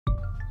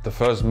The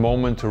first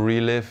moment to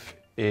relive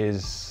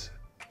is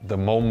the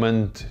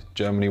moment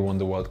Germany won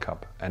the World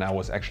Cup. And I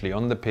was actually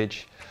on the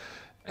pitch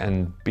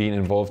and being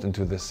involved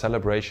into the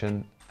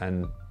celebration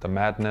and the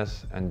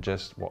madness and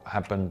just what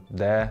happened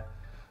there.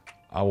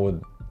 I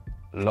would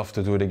love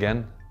to do it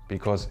again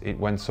because it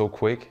went so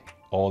quick.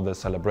 All the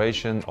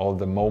celebration, all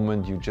the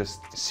moment, you just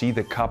see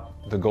the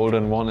cup, the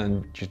golden one,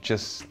 and you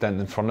just stand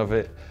in front of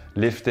it,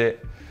 lift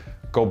it,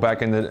 go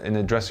back in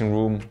the dressing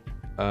room,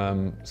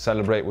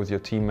 celebrate with your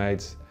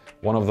teammates.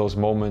 One of those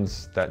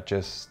moments that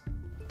just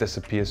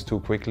disappears too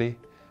quickly.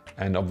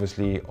 And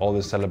obviously all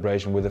the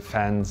celebration with the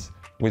fans,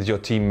 with your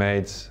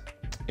teammates.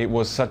 It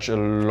was such a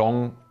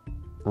long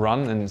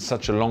run and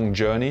such a long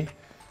journey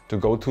to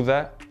go to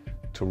that,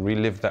 to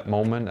relive that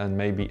moment and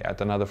maybe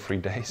add another 3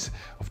 days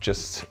of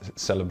just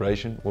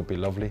celebration would be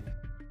lovely.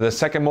 The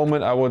second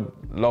moment I would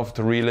love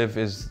to relive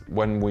is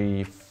when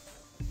we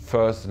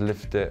first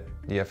lifted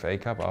the FA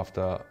Cup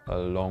after a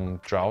long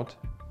drought.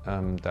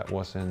 That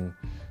was in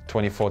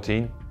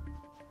 2014.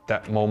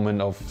 That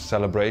moment of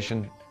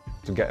celebration,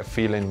 to get a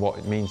feeling what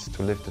it means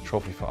to lift the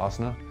trophy for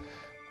Arsenal.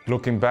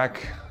 Looking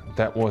back,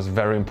 that was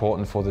very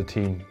important for the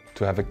team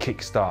to have a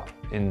kickstart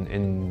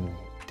in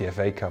the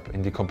FA Cup,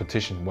 in the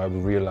competition, where we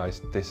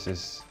realized this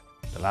is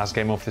the last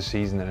game of the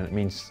season and it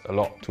means a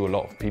lot to a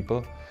lot of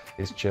people.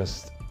 It's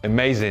just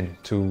amazing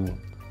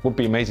would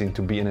be amazing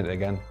to be in it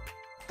again.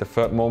 The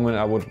third moment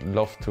I would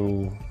love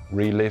to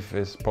relive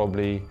is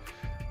probably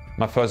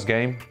my first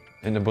game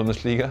in the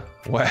Bundesliga,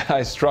 where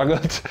I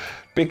struggled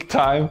big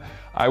time.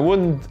 I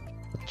wouldn't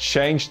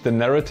change the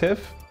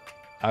narrative.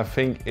 I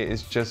think it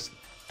is just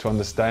to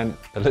understand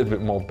a little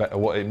bit more better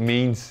what it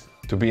means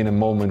to be in a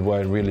moment where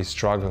I really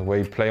struggle, where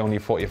you play only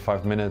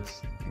 45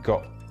 minutes, you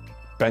got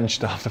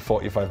benched after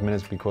 45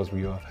 minutes because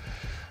we were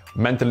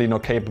mentally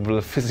not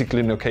capable,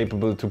 physically not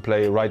capable to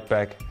play right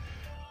back.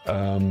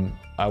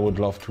 I would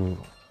love to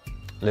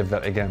live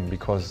that again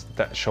because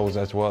that shows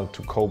as well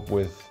to cope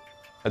with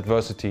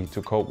adversity,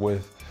 to cope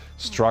with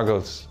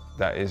struggles.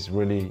 That is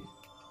really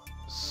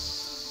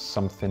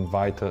something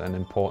vital and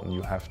important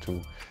you have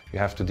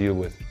to deal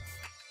with.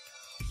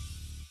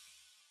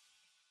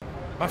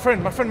 My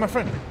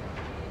friend.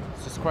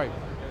 Subscribe.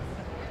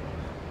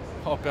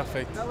 Oh,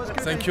 perfect.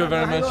 Thank you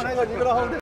very much.